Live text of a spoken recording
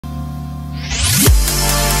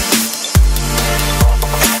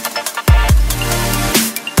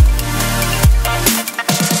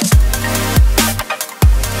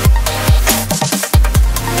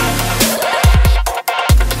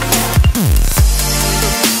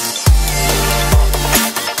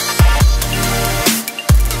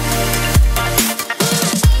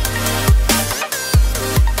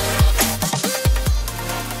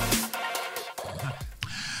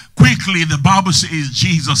quickly, the Bible says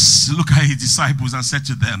Jesus looked at his disciples and said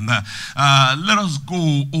to them, let us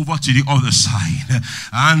go over to the other side.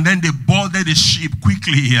 And then they boarded the ship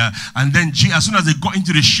quickly. And then as soon as they got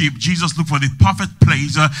into the ship, Jesus looked for the perfect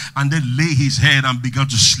place and then lay his head and began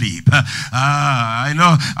to sleep. I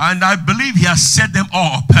know, and I believe he has set them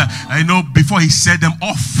up, before he set them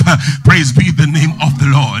off. Praise be the name of the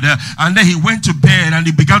Lord. And then he went to bed and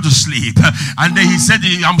he began to sleep. And then he said,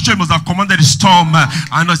 I'm sure he must have commanded the storm.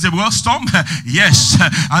 And I said, well, storm? Yes.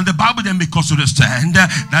 And the Bible then makes us understand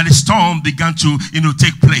that the storm began to,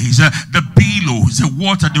 take place. The billows, the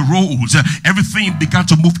water, the rolls, everything began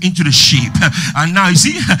to move into the ship. And now you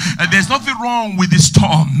see, there's nothing wrong with the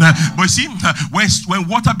storm. But you see, when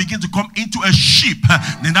water begins to come into a ship,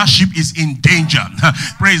 then that ship is in danger.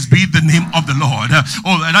 Praise be the name of the Lord.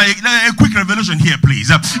 And a quick revelation here, please.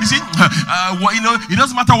 You see, it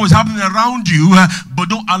doesn't matter what's happening around you, but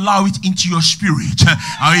don't allow it into your spirit.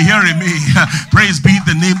 Are you hearing me? Praise be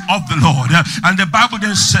the name of the Lord. And the Bible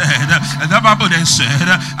then said,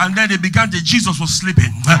 and then they began to, Jesus was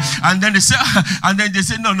sleeping. And then they said,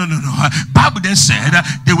 no. Bible then said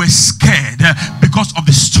they were scared because of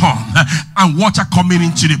the storm and water coming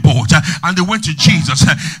into the boat. And they went to Jesus,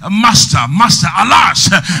 Master, alas,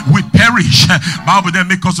 we perish. Bible then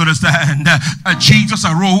make us understand Jesus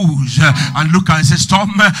arose and looked and said,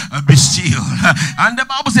 storm, be still. And the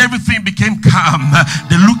Bible said everything became calm.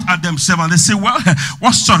 They looked at themselves and they said, well,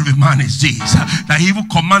 what sort of a man is this that he even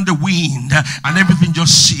command the wind and everything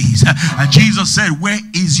just ceased? And Jesus said, where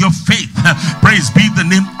is your faith? Praise be the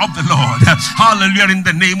name of the Lord. Hallelujah. In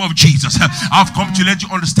the name of Jesus, I've come to let you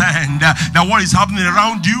understand that what is happening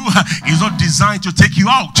around you is not designed to take you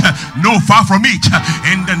out. No, far from it.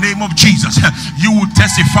 In the name of Jesus, you will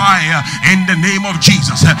testify. In the name of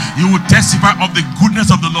Jesus, you will testify of the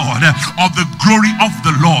goodness of the Lord, of the glory of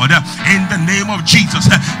the Lord. In the name of Jesus,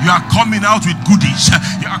 you are coming out with goodies.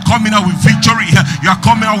 You are coming out with victory. You are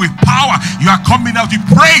coming out with power. You are coming out with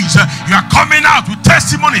praise. You are coming out with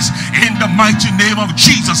testimonies in the mighty name of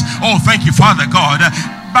Jesus. Oh, thank you, Father God.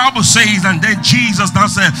 Bible says, and then Jesus now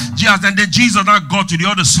said, Jesus now got to the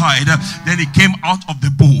other side. Then he came out of the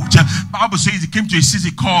boat. Bible says he came to a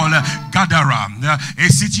city called Gadara, a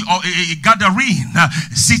city of a Gadarene,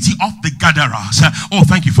 city of the Gadaras. Oh,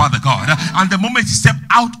 thank you, Father God. And the moment he stepped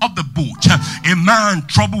out of the boat, a man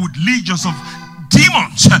troubled with legions of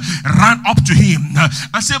demons ran up to him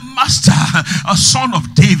and said, Master, a son of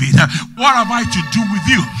David, what have I to do with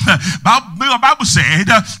you? The Bible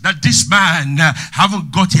said that this man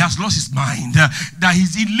he has lost his mind, that he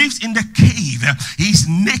lives in the cave,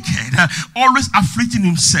 he's naked, always afflicting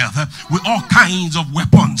himself with all kinds of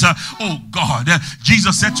weapons. Oh God.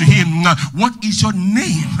 Jesus said to him, what is your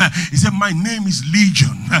name? He said, my name is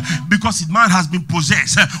Legion, because this man has been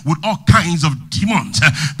possessed with all kinds of demons.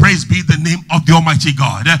 Praise be the name of the Almighty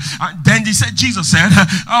God. Then Jesus said, okay,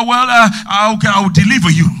 I will deliver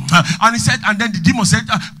you. And he said, and then the demon said,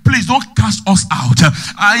 please don't cast us out.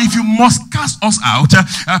 If you must cast us out,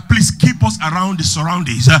 please keep us around the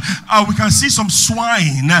surroundings. We can see some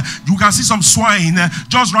swine. You can see some swine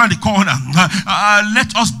just around the corner.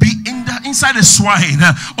 Let us be inside the swine.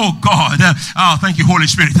 Oh God. Thank you, Holy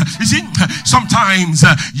Spirit. You see, sometimes there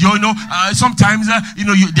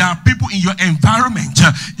are people in your environment.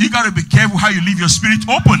 You got to be careful how you leave your spirit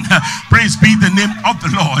open. Praise be the name of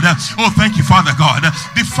the Lord. Oh, thank you, Father God.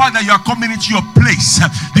 The fact that you are coming into your place,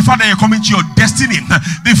 the fact that you're coming into your destiny,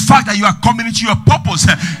 the fact that you are coming into your purpose,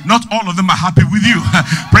 not all of them are happy with you.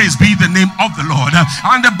 Praise be the name of the Lord.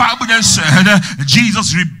 And the Bible then said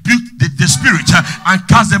Jesus rebuked the spirit and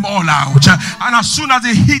cast them all out. And as soon as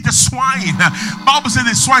they hit the swine, Bible said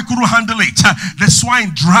the swine couldn't handle it. The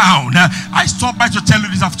swine drowned. I stopped by to tell you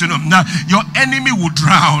this afternoon, your enemy will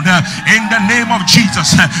drown in the name of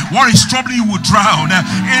Jesus. What is troubling you will drown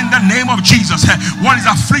in the name of Jesus. What is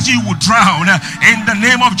afflicting you will drown in the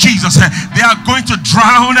name of Jesus. They are going to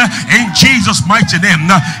drown in Jesus' mighty name.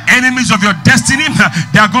 Enemies of your destiny,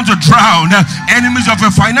 they are going to drown. Enemies of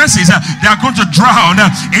your finances, they are going to drown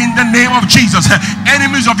in the name of Jesus.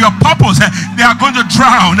 Enemies of your purpose, they are going to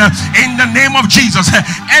drown in the name of Jesus.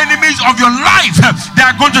 Enemies of your life, they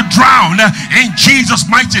are going to drown in Jesus'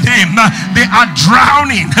 mighty name. They are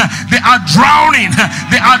drowning. They are drowning.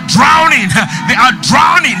 They are drowning. They are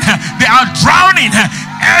drowning. They are drowning.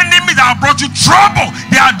 Enemies that have brought you trouble,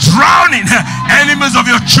 they are drowning. Enemies of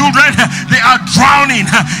your children, they are drowning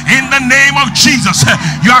in the name of Jesus.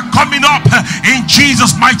 You are coming up in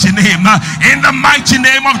Jesus' mighty name. In the mighty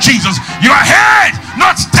name of Jesus. You are head,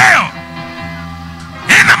 not tail.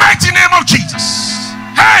 In the mighty name of Jesus.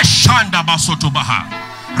 Hey, Shanda Basoto Baha.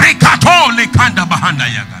 Rikato Lekanda Bahanda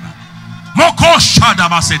Yagara. Moko Shada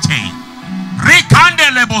Basete.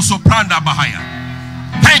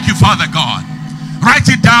 Thank you, Father God. Write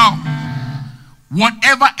it down.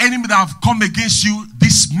 Whatever enemy that have come against you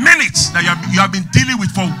this minute that you have been dealing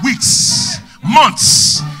with for weeks,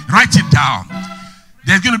 months, write it down.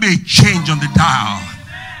 There's going to be a change on the dial.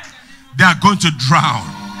 They are going to drown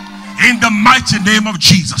in the mighty name of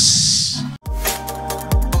Jesus.